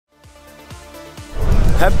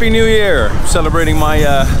Happy New Year! Celebrating my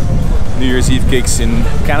New Year's Eve gigs in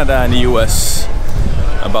Canada and the US.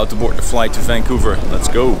 About to board the flight to Vancouver. Let's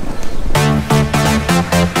go!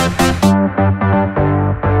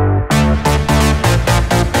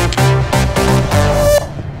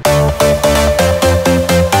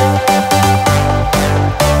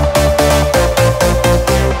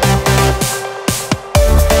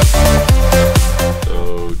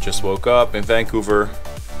 So just woke up in Vancouver.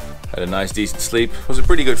 Had a nice decent sleep. It was a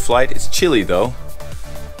pretty good flight. It's chilly though.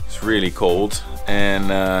 It's really cold. And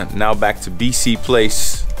now back to BC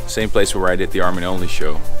Place. Same place where I did the Armin only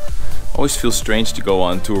show. Always feels strange to go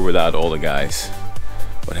on tour without all the guys.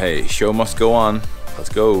 But hey, show must go on. Let's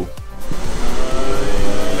go.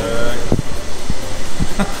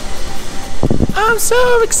 I'm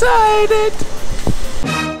so excited.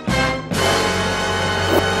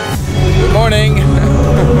 Good morning.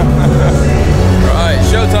 Right,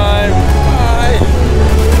 showtime. Bye.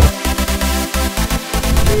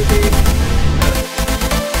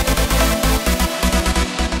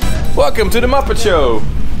 Welcome to the Muppet Show.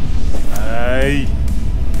 Hey.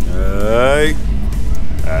 Hey.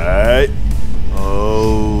 Hey.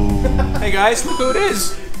 Oh. Hey guys, look who it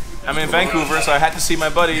is. I'm in Vancouver, so I had to see my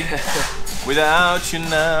buddy. Without you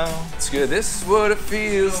now. It's good. This is what it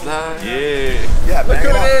feels like. Yeah, look who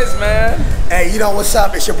it is, man. Hey, you know what's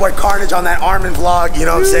up? It's your boy Carnage on that Armin vlog. You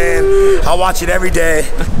know what I'm saying? I watch it every day.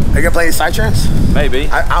 Are you gonna play Psytrance? Maybe.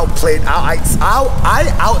 I outplayed. I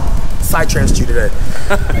out Psytranced you today.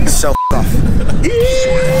 So off.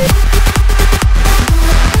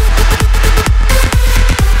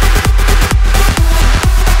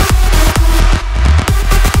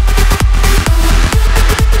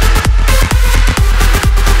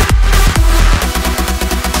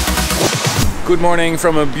 Good morning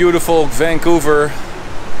from a beautiful Vancouver.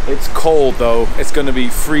 It's cold though. It's gonna be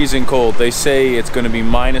freezing cold. They say it's gonna be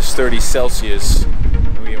minus 30 Celsius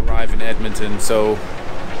when we arrive in Edmonton, so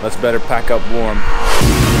let's better pack up warm.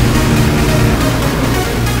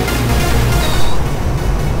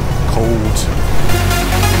 Cold.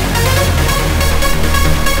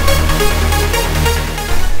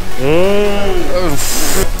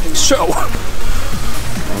 So.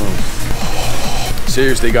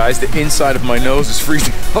 Seriously guys, the inside of my nose is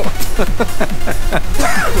freezing up.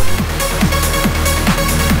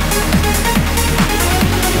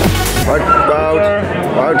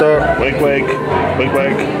 Walter. Wake.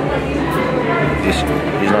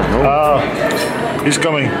 He's not home. Ah, he's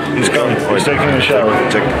coming. He's taking a shower.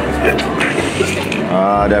 Check. Yeah.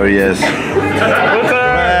 Ah, there he is.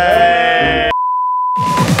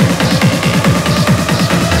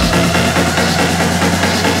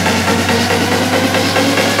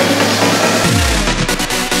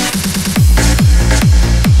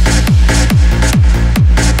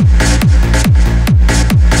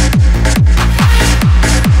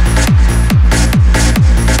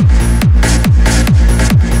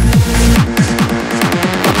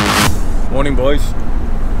 Morning, boys.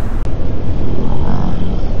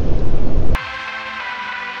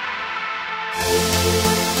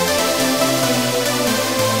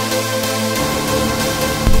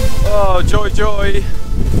 Oh, joy.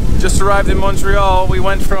 Just arrived in Montreal. We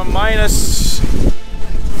went from minus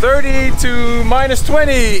 30 to minus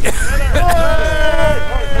 20.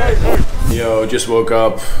 Yo, just woke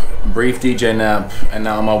up, brief DJ nap, and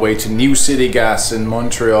now on my way to New City Gas in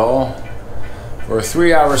Montreal for a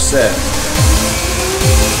 3-hour set.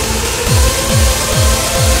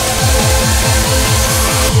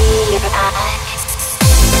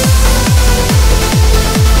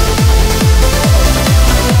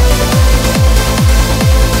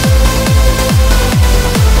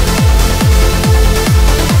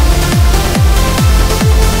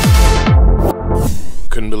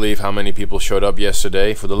 Couldn't believe how many people showed up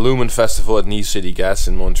yesterday for the Lumen Festival at New City Gas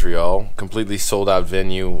in Montreal. Completely sold out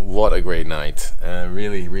venue. What a great night.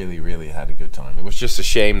 Really had a good time. It was just a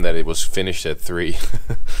shame that it was finished at 3.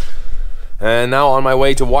 And now on my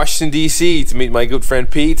way to Washington DC to meet my good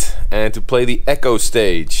friend Pete and to play the Echo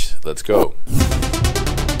stage. Let's go.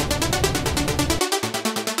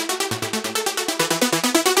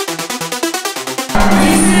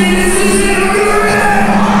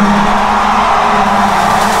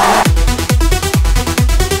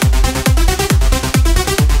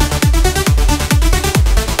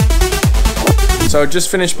 So just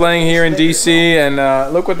finished playing here in DC, and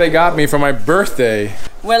look what they got me for my birthday.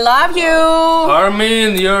 We love you!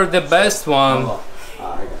 Armin, you're the best one.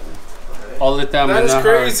 All the time. That is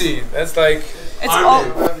crazy. That's like... It's all...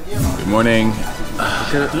 Good morning.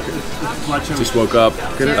 Just woke up,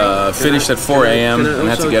 finished at 4 a.m. and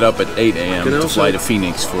had to get up at 8 a.m. to fly to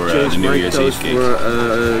Phoenix for the New Year's Eve gig.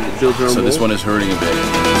 So this one is hurting a bit.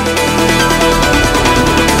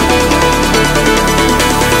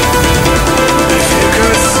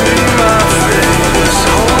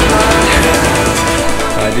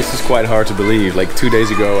 This is quite hard to believe. Like 2 days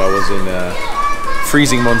ago I was in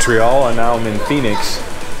freezing Montreal and now I'm in Phoenix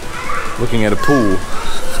looking at a pool.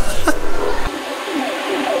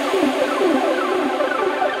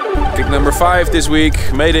 Gig number 5 this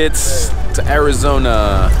week, made it to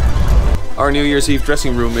Arizona. Our New Year's Eve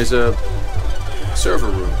dressing room is a server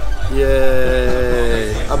room.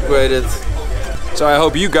 Yay, upgraded. So I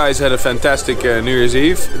hope you guys had a fantastic New Year's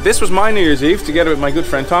Eve. This was my New Year's Eve together with my good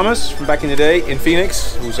friend Thomas from back in the day in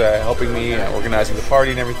Phoenix, who's helping me organizing the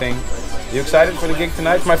party and everything. You excited for the gig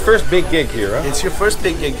tonight? It's my first big gig here, huh? It's your first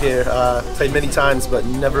big gig here. Played many times, but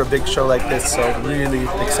never a big show like this, so really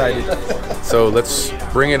excited. So let's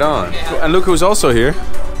bring it on. And look who's also here.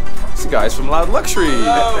 It's the guys from Loud Luxury.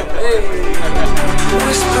 Oh, hey.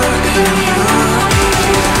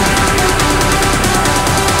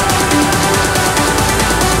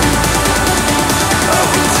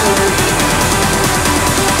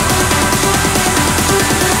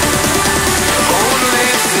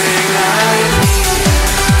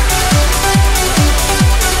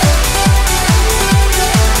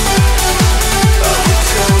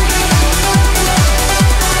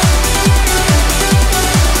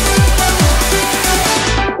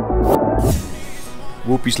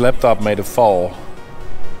 Whoopi's laptop made a fall.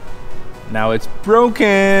 Now it's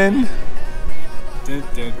broken.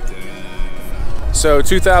 So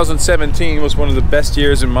 2017 was one of the best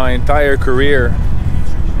years in my entire career.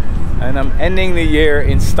 And I'm ending the year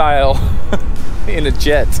in style in a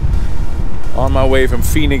jet on my way from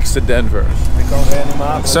Phoenix to Denver.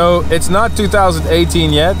 So it's not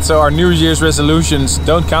 2018 yet, so our New Year's resolutions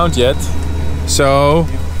don't count yet. So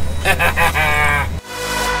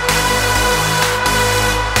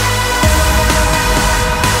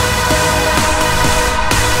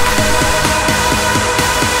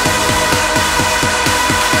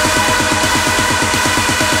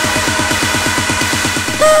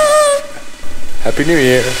Happy New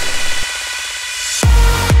Year!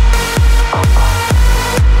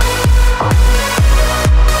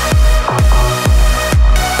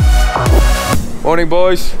 Morning,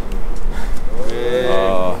 boys!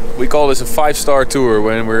 We call this a 5-star tour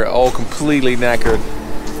when we're all completely knackered.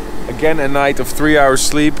 Again, a night of 3 hours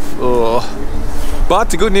sleep. But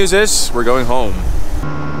the good news is, we're going home.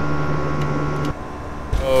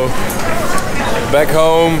 So, back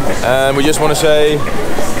home, and we just want to say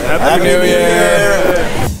Happy New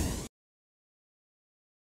Year!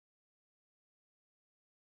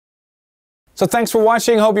 So thanks for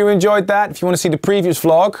watching, hope you enjoyed that. If you want to see the previous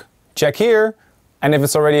vlog, check here. And if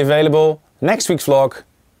it's already available, next week's vlog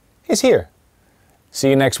is here. See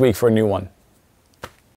you next week for a new one.